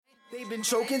They've been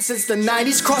choking since the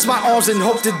 90s, cross my arms and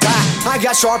hope to die. I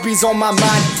got Sharpies on my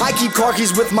mind, I keep car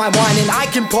keys with my wine, and I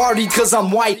can party cause I'm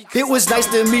white. It was nice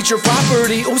to meet your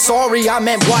property, oh sorry I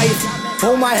meant wife.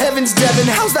 Oh my heavens, Devin,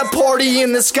 how's that party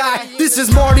in the sky? This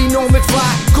is Marty, no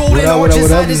McFly, golden oranges.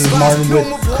 What up? This is Martin with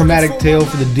Chromatic Tale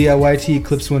for the DIYT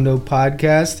Eclipse Window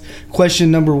podcast.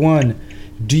 Question number 1,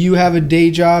 do you have a day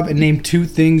job, and name 2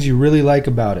 things you really like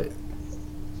about it?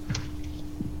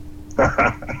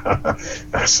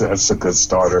 That's a good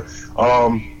starter.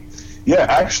 Yeah,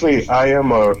 actually, I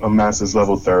am a master's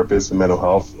level therapist in mental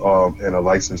health and a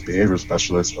licensed behavioral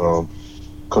specialist,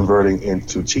 converting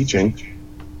into teaching.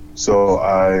 So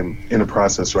I'm in the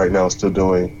process right now, still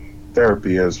doing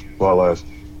therapy as well as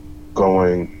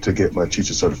going to get my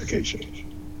teacher certification.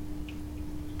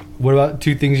 What about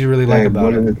 2 things you really like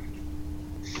about it?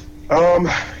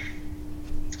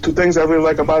 2 things I really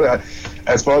like about it.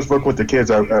 As far as working with the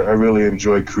kids, I really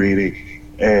enjoy creating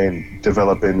and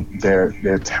developing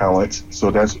their talent. So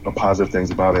that's a positive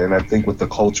things about it. And I think with the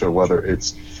culture, whether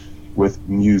it's with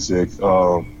music,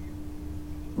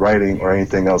 writing, or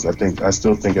anything else, I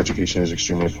still think education is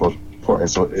extremely important.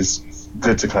 So it's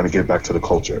good to kind of get back to the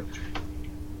culture.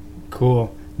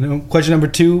 Cool. Now, question number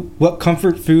 2, what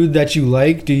comfort food that you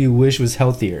like do you wish was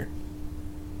healthier?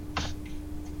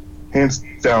 Hands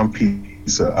down,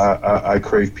 pizza. I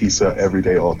crave pizza every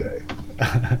day, all day.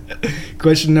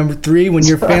 Question number 3, when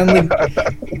your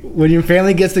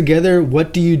family gets together,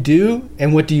 what do you do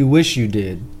and what do you wish you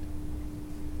did?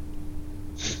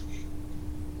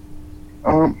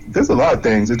 There's a lot of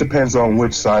things. It depends on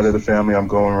which side of the family I'm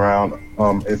going around.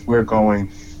 If we're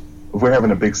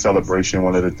having a big celebration,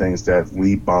 one of the things that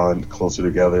we bond closer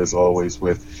together is always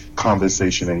with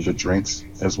conversation and good drinks,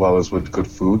 as well as with good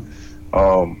food.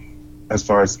 As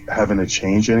far as having to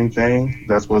change anything,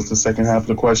 that was the second half of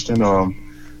the question. I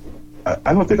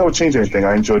don't think I would change anything.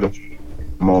 I enjoy the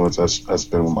moments I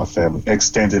spend with my family,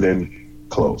 extended and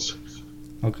close.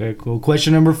 Okay, cool.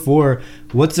 Question number 4,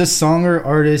 what's a song or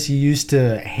artist you used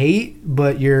to hate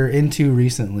but you're into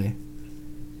recently?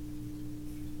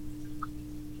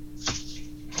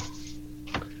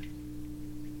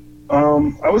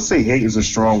 I would say hate is a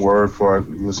strong word for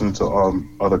listening to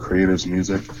other creatives'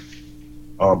 music.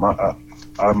 I'm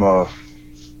a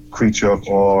creature of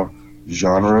all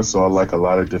genres, so I like a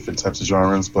lot of different types of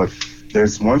genres, but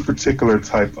there's one particular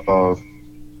type of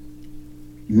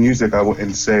music I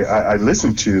wouldn't say I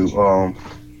listened to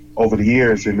over the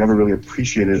years and never really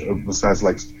appreciated, besides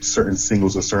like certain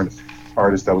singles or certain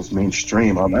artists that was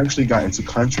mainstream. I've actually got into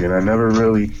country, and I never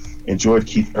really enjoyed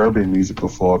Keith Urban music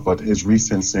before, but his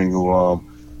recent single,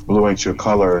 Blue Ain't Your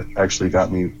Color, actually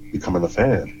got me becoming a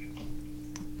fan.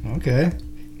 Okay.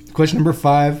 Question number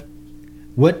 5,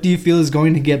 what do you feel is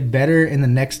going to get better in the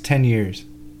next 10 years?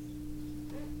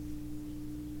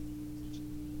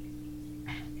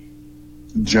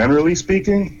 Generally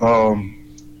speaking,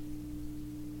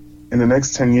 in the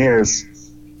next 10 years...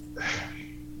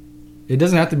 It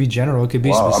doesn't have to be general. It could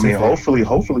be specific. I mean,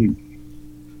 hopefully...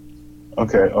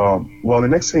 Okay, well, in the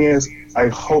next 10 years, I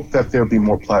hope that there'll be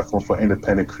more platform for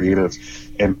independent creatives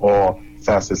in all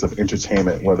facets of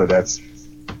entertainment, whether that's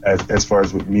as far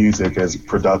as with music, as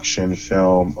production,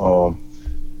 film,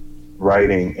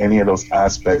 writing, any of those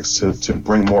aspects to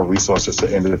bring more resources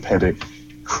to independent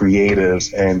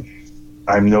creatives. And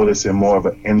I'm noticing more of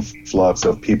an influx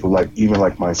of people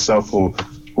like myself who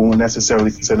won't necessarily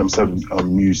consider themselves a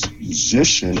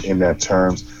musician in that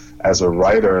terms. As a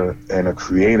writer and a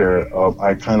creator,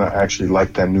 I kind of actually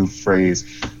like that new phrase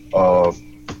of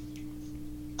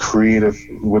creative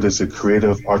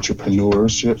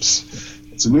entrepreneurships.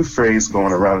 It's a new phrase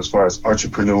going around as far as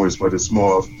entrepreneurs, but it's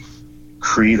more of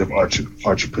creative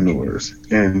entrepreneurs.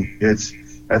 And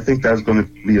I think that's going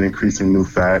to be an increasing new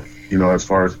fad, as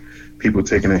far as people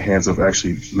taking the hands of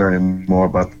actually learning more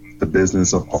about the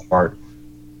business of art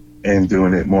and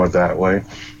doing it more that way.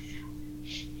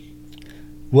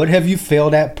 What have you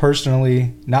failed at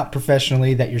personally, not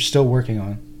professionally, that you're still working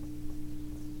on?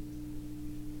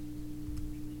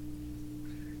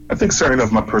 I think certain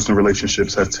of my personal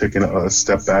relationships have taken a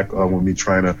step back when me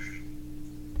trying to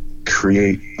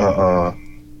create a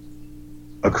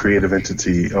creative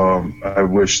entity. I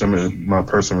wish some of my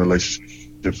personal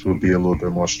relationships would be a little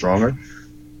bit more stronger,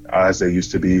 as they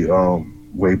used to be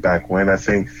way back when. I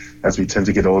think as we tend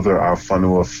to get older, our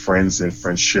funnel of friends and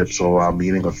friendships, or our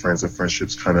meaning of friends and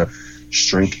friendships, kind of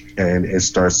shrink, and it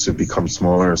starts to become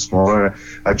smaller and smaller.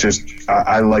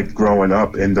 I like growing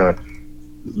up in the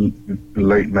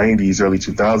late 90s, early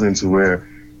 2000s, where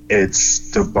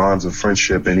it's the bonds of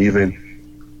friendship, and even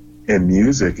in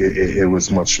music, it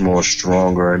was much more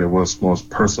stronger, and it was more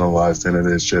personalized than it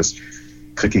is just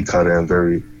cookie cutter and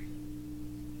very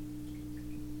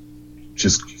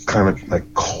just kind of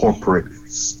like corporate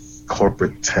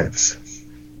tense.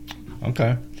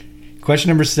 Okay. Question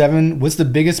number 7. What's the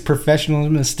biggest professional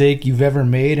mistake you've ever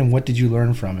made, and what did you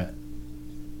learn from it?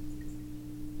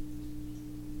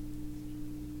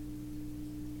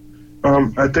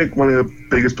 I think one of the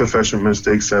biggest professional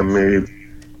mistakes I made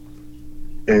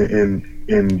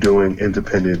in doing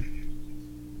independent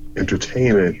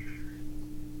entertainment,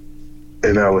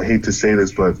 and I would hate to say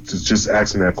this, but just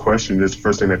asking that question, this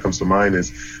first thing that comes to mind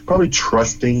is probably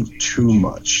trusting too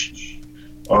much.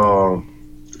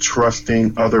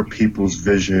 Trusting other people's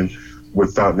vision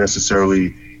without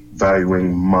necessarily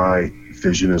valuing my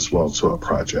vision as well to a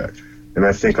project. And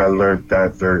I think I learned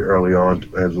that very early on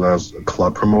as I was a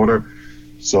club promoter.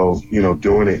 So,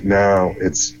 doing it now,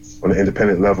 it's on an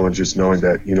independent level, and just knowing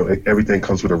that, everything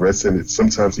comes with a risk, and it's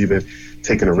sometimes even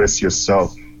taking a risk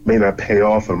yourself may not pay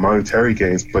off on monetary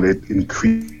gains, but it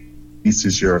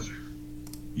increases your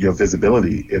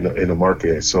visibility in the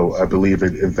market. So I believe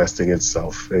in investing in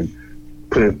self and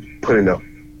putting up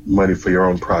money for your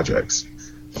own projects.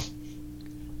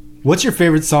 What's your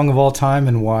favorite song of all time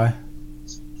and why?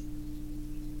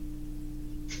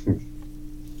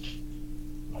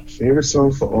 My favorite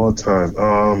song for all time.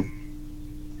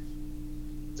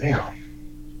 Damn.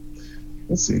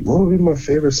 Let's see. What would be my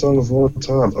favorite song of all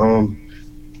time?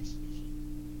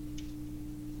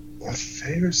 My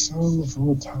favorite song of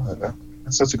all time.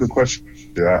 That's such a good question.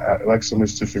 I like so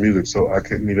much different music, so I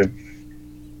couldn't even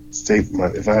state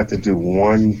if I had to do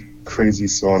one crazy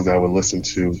song that I would listen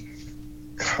to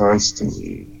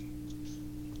constantly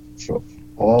for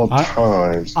all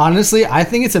times. Honestly, I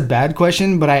think it's a bad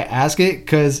question, but I ask it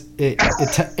because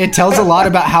it tells a lot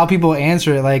about how people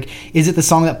answer it. Like, is it the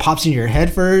song that pops in your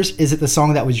head first? Is it the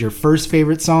song that was your first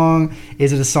favorite song?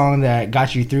 Is it a song that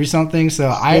got you through something? So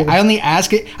I only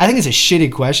ask it. I think it's a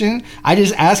shitty question. I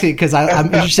just ask it because I'm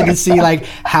interested to see like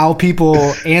how people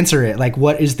answer it. Like,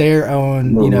 what is their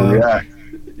own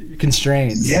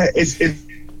constraints? Yeah, it's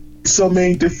so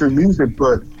many different music,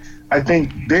 but I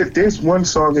think there's one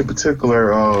song in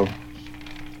particular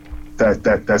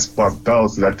that sparked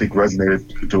bells that I think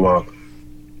resonated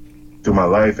through my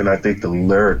life, and I think the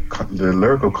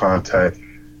lyrical content,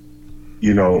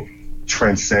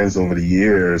 transcends over the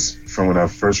years from when I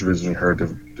first originally heard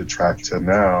the track to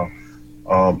now.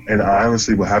 And I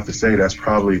honestly would have to say that's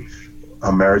probably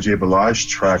a Mary J. Blige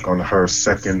track on her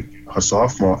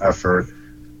sophomore effort,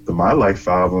 the My Life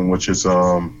album, which is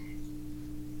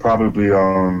probably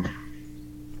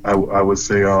I would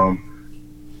say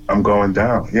I'm Going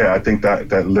Down. Yeah, I think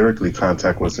that lyrically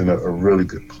contact was in a really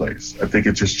good place. I think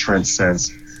it just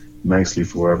transcends nicely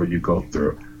for wherever you go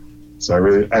through. So I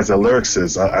really, as a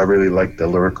lyricist, I really like the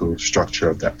lyrical structure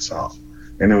of that song.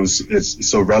 And it's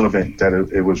so relevant that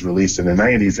it was released in the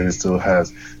 90s and it still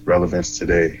has relevance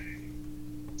today.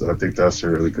 So I think that's a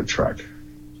really good track.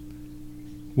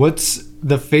 What's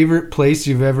the favorite place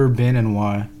you've ever been and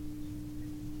why?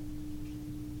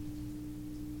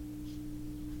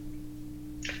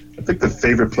 I think the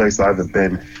favorite place I've ever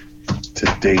been to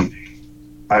date,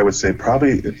 I would say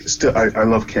probably still, I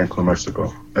love Cancun,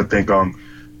 Mexico. I think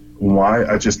why?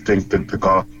 I just think that the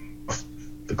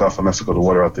Gulf of Mexico, the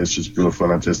water out there is just beautiful,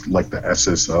 and I just like the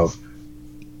essence of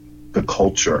the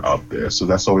culture out there. So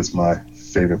that's always my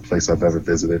favorite place I've ever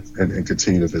visited and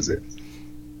continue to visit.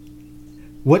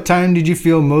 What time did you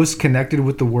feel most connected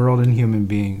with the world and human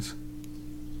beings?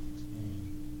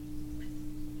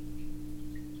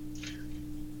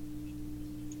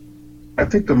 I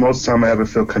think the most time I ever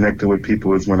feel connected with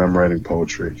people is when I'm writing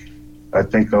poetry. I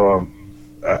think I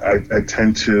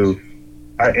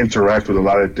interact with a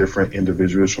lot of different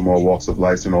individuals from all walks of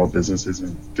life and all businesses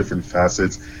and different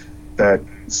facets, that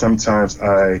sometimes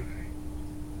I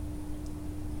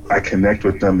connect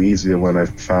with them easier when I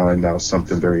find out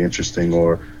something very interesting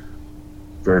or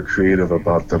very creative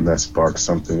about them that sparks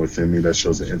something within me that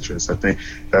shows an interest. I think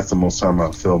that's the most time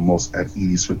I feel most at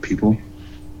ease with people,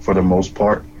 for the most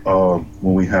part,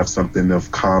 when we have something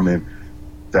of common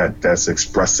that's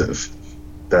expressive,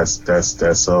 that's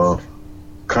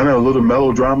kind of a little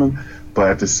melodrama, but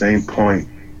at the same point,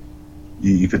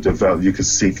 you could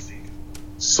seek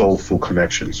soulful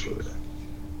connections with it.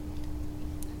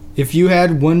 If you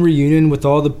had one reunion with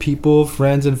all the people,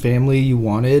 friends, and family you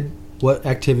wanted, what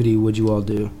activity would you all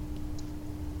do?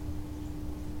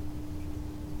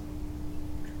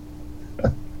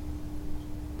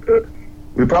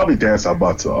 We probably dance our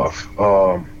butts off.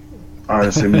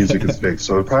 Honestly, music is big,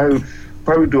 so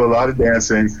probably do a lot of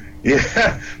dancing.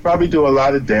 Yeah, probably do a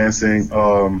lot of dancing.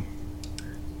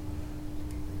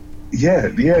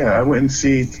 Yeah. I went and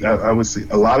see. I would see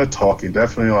a lot of talking,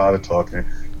 definitely a lot of talking,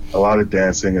 a lot of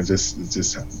dancing, and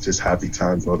just happy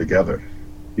times all together.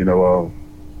 You know,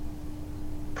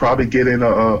 probably get in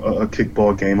a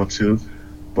kickball game or two,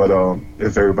 but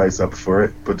if everybody's up for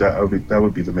it. But that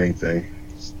would be the main thing,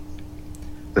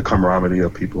 the camaraderie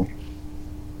of people.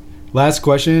 Last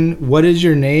question. What is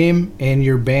your name and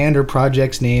your band or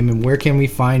project's name, and where can we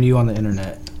find you on the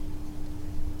internet?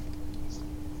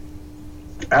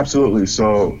 Absolutely.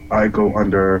 So I go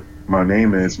under, my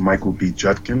name is Michael B.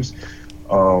 Judkins.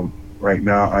 Right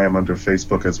now I am under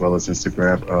Facebook as well as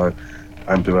Instagram.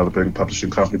 I'm developing a publishing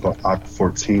company called Oct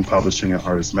 14 Publishing and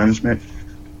Artist Management.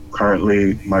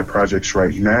 Currently, my projects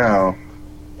right now,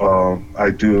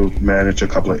 I do manage a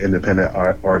couple of independent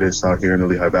artists out here in the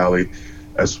Lehigh Valley,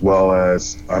 as well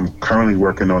as I'm currently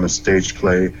working on a stage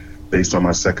play based on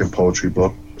my second poetry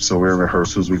book. So we're in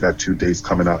rehearsals. We got 2 days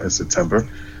coming out in September.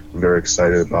 I'm very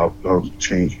excited about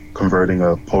converting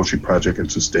a poetry project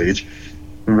into stage.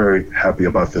 I'm very happy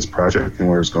about this project and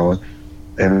where it's going.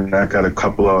 And I got a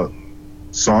couple of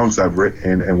songs I've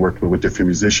written and worked with different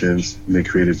musicians, and they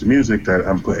created the music that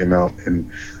I'm putting out, and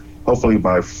hopefully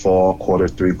by fall,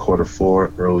 Q3,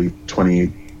 Q4, early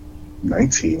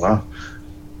 2019. Wow.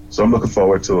 So I'm looking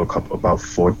forward to about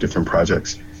 4 different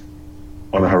projects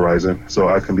on the horizon. So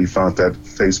I can be found at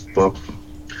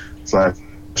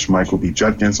Facebook/Michael B.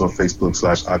 Judkins or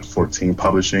Facebook/Oct 14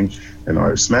 Publishing and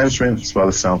Artist Management, as well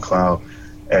as SoundCloud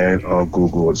and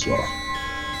Google as well.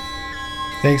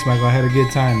 Thanks, Michael. I had a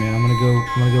good time, man. I'm gonna go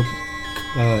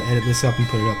edit this up and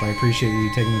put it up. I appreciate you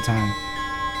taking the time.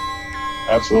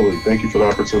 Absolutely. Thank you for the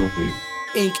opportunity.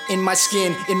 Ink in my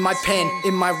skin, in my pen,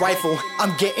 in my rifle.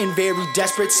 I'm getting very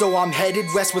desperate, so I'm headed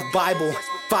west with Bible.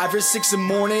 5 or 6 in the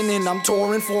morning and I'm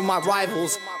touring for my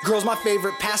rivals. Girls my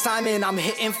favorite pastime and I'm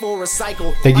hitting for a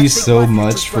cycle. Thank you so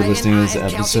much for listening to this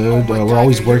episode. We're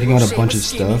always working on a bunch of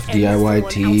stuff,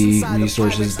 DIYT,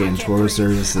 resources, band tour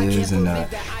services, and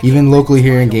even locally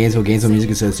here in Gainesville Music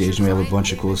Association, we have a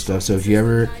bunch of cool stuff. So if you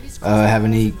ever have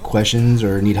any questions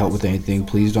or need help with anything,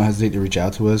 please don't hesitate to reach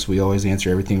out to us. We always answer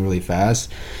everything really fast.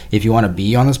 If you want to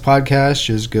be on this podcast,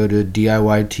 just go to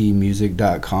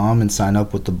DIYTmusic.com and sign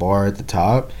up with the bar at the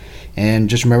top. And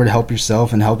just remember to help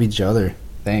yourself and help each other.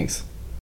 Thanks.